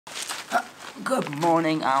Good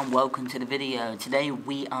morning and welcome to the video. Today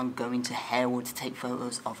we are going to Harewood to take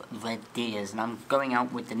photos of red deers, and I'm going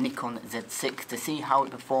out with the Nikon Z6 to see how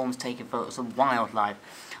it performs taking photos of wildlife.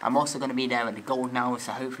 I'm also going to be there at the golden hour,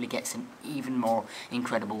 so hopefully get some even more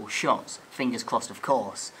incredible shots. Fingers crossed, of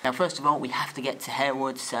course. Now first of all we have to get to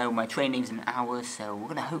Harewood, so my training's an hour, so we're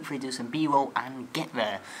going to hopefully do some B-roll and get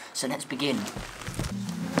there. So let's begin.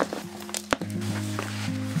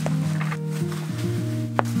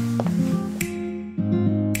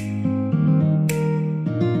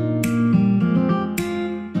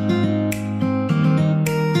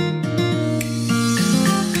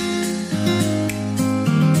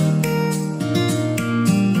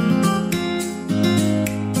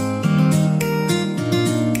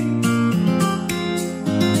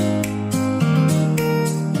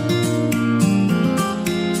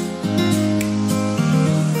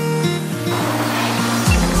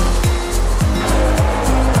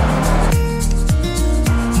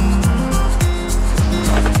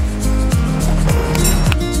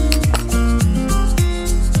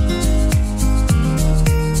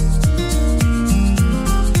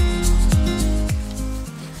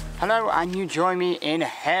 Hello, and you join me in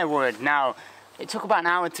Harewood. Now, it took about an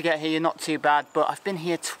hour to get here, not too bad, but I've been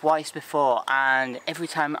here twice before, and every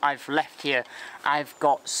time I've left here, I've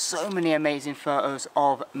got so many amazing photos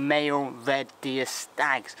of male red deer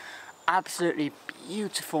stags. Absolutely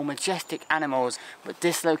beautiful, majestic animals. But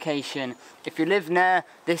this location, if you live near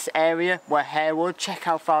this area where Harewood, check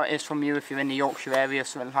how far it is from you if you're in the Yorkshire area or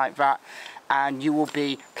something like that, and you will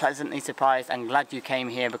be pleasantly surprised and glad you came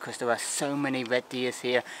here, because there are so many red deers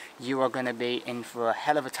here. You are going to be in for a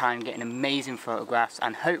hell of a time getting amazing photographs,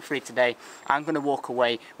 and hopefully today I'm going to walk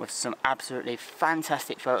away with some absolutely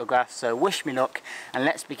fantastic photographs. So wish me luck, and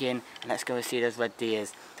let's begin and let's go and see those red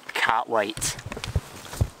deers. Can't wait.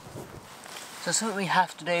 So something we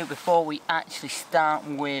have to do before we actually start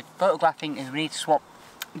with photographing is we need to swap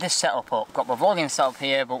this setup up. Got my vlogging setup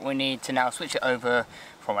here, but we need to now switch it over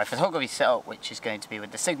for my photography setup, which is going to be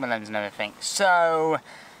with the Sigma lens and everything. So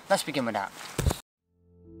let's begin with that.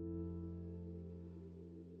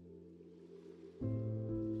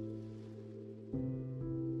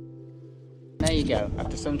 There you go.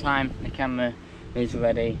 After some time, the camera is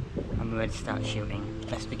ready and we're ready to start shooting.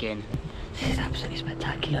 Let's begin. This is absolutely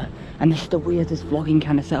spectacular, and this is the weirdest vlogging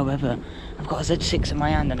kind of setup ever. I've got a Z6 in my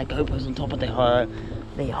hand and a GoPro's on top of the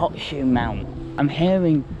hot shoe mount. I'm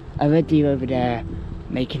hearing a red deer over there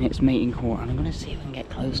making its mating call, and I'm going to see if I can get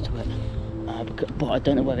close to it, but I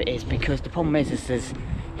don't know where it is, because the problem is there's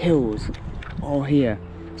hills all here,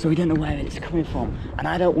 so we don't know where it's coming from, and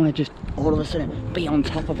I don't want to just all of a sudden be on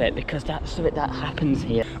top of it, because that's something that happens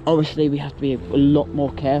here. Obviously we have to be a lot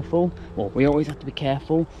more careful, well, we always have to be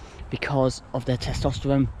careful because of their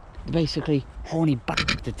testosterone. They're basically horny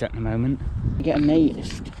bastards at the moment. You get a mate,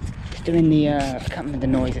 it's doing the, I can't remember the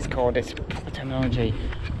noise it's called, it's proper terminology,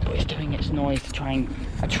 but it's doing its noise to try and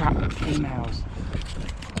attract females.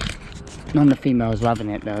 None of the females are having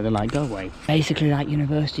it though, they're like, go away. Basically like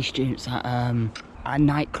university students at a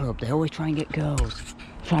nightclub, they always try and get girls.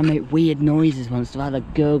 Try and make weird noises once they've had a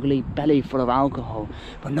gurgly belly full of alcohol,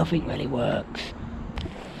 but nothing really works.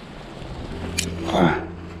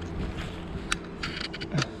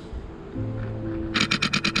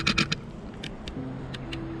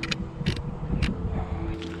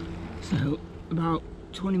 So about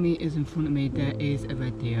 20 meters in front of me there is a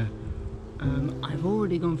red deer. I've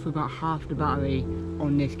already gone for about half the battery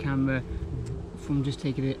on this camera from just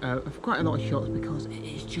taking it quite a lot of shots, because it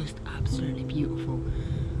is just absolutely beautiful.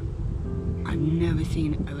 I've never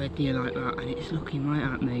seen a red deer like that, and it's looking right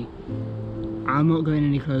at me. I'm not going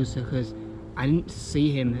any closer because I didn't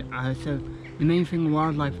see him. So the main thing with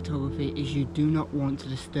wildlife photography is you do not want to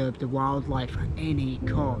disturb the wildlife at any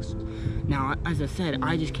cost. Now, as I said,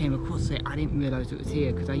 I just came across it. I didn't realise it was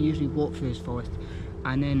here, because I usually walk through this forest,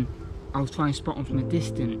 and then I was trying to spot them from a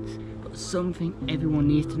distance. But something everyone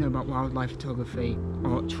needs to know about wildlife photography,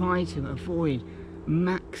 or try to avoid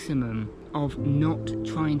maximum of not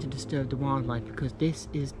trying to disturb the wildlife, because this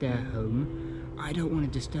is their home. I don't want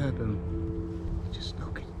to disturb them. Just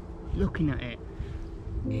looking at it,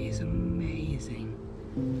 it is amazing,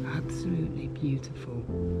 absolutely beautiful.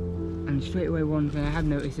 And straight away, one thing I have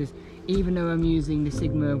noticed is, even though I'm using the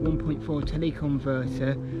Sigma 1.4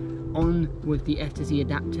 Teleconverter on with the F to Z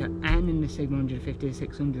adapter and in the Sigma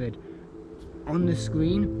 150-600, on the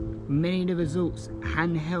screen, many of the results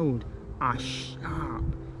handheld are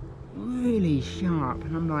sharp, really sharp,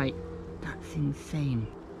 and I'm like, that's insane.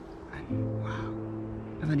 And wow,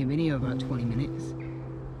 I've only been here about 20 minutes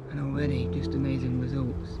and already just amazing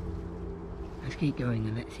results. Let's keep going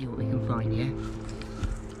and let's see what we can find, yeah?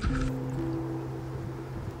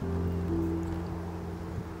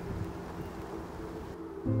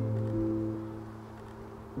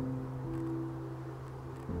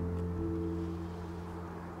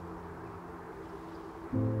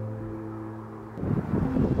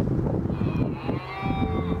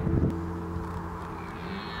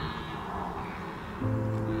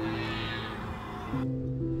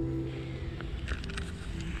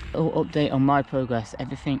 little update on my progress.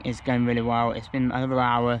 Everything is going really well. It's been another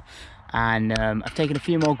hour and I've taken a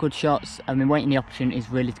few more good shots. I've been waiting the opportunities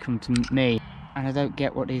really to come to me, and I don't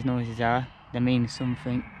get what these noises are. They mean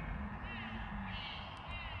something.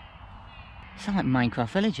 Sound like Minecraft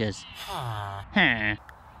villagers. Huh.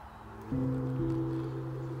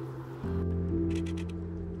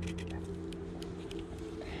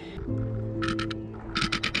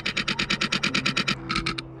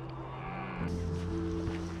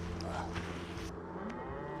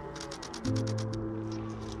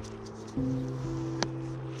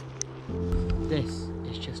 This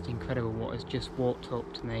is just incredible what has just walked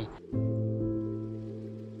up to me.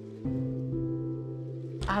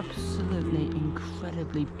 Absolutely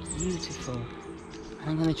incredibly beautiful.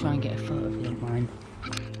 I'm going to try and get a photo if you don't mind.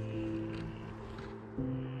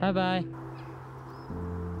 Bye bye.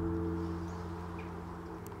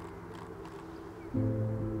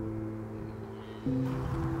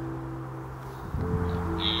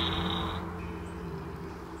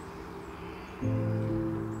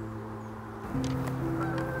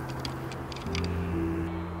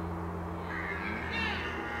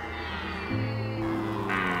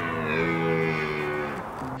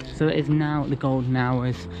 So it is now the golden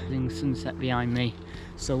hours, the sunset behind me.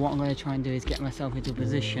 So what I'm going to try and do is get myself into a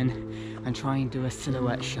position and try and do a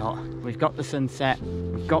silhouette shot. We've got the sunset,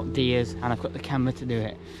 we've got deers, and I've got the camera to do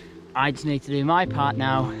it. I just need to do my part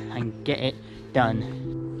now and get it done.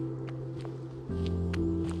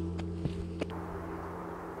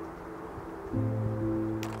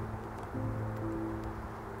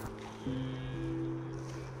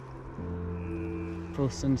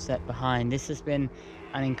 Full sunset behind. This has been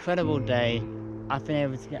an incredible day. I've been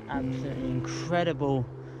able to get absolutely incredible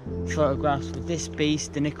photographs with this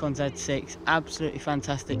beast, the Nikon Z6. Absolutely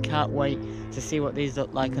fantastic. Can't wait to see what these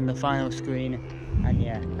look like on the final screen. And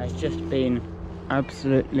yeah, it's just been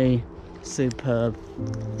absolutely superb.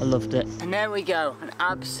 I loved it. And there we go, an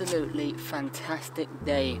absolutely fantastic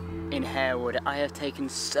day in Harewood. I have taken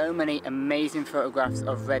so many amazing photographs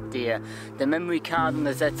of red deer. The memory card on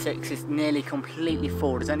the Z6 is nearly completely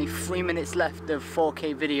full. There's only 3 minutes left of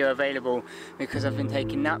 4K video available because I've been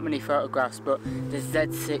taking that many photographs, but the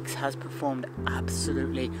Z6 has performed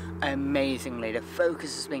absolutely amazingly. The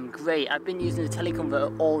focus has been great. I've been using the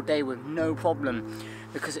Teleconverter all day with no problem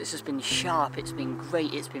because it's just been sharp, it's been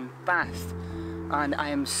great, it's been fast. And I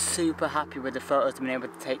am super happy with the photos I've been able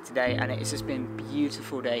to take today, and it's just been a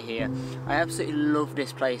beautiful day here. I absolutely love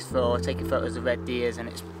this place for taking photos of red deers, and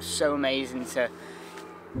it's so amazing to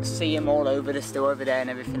see them all over the still over there and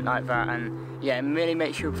everything like that. And yeah, it really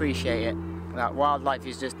makes you appreciate it. That wildlife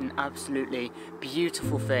is just an absolutely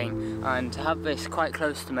beautiful thing, and to have this quite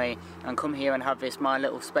close to me and come here and have this my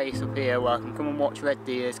little space up here where I can come and watch red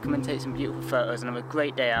deers, come and take some beautiful photos and have a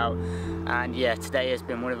great day out. And yeah, today has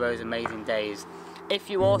been one of those amazing days. If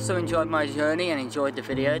you also enjoyed my journey and enjoyed the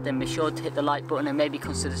video, then be sure to hit the like button and maybe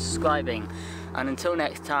consider subscribing. And until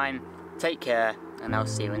next time, take care, and I'll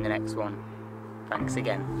see you in the next one. Thanks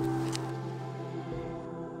again.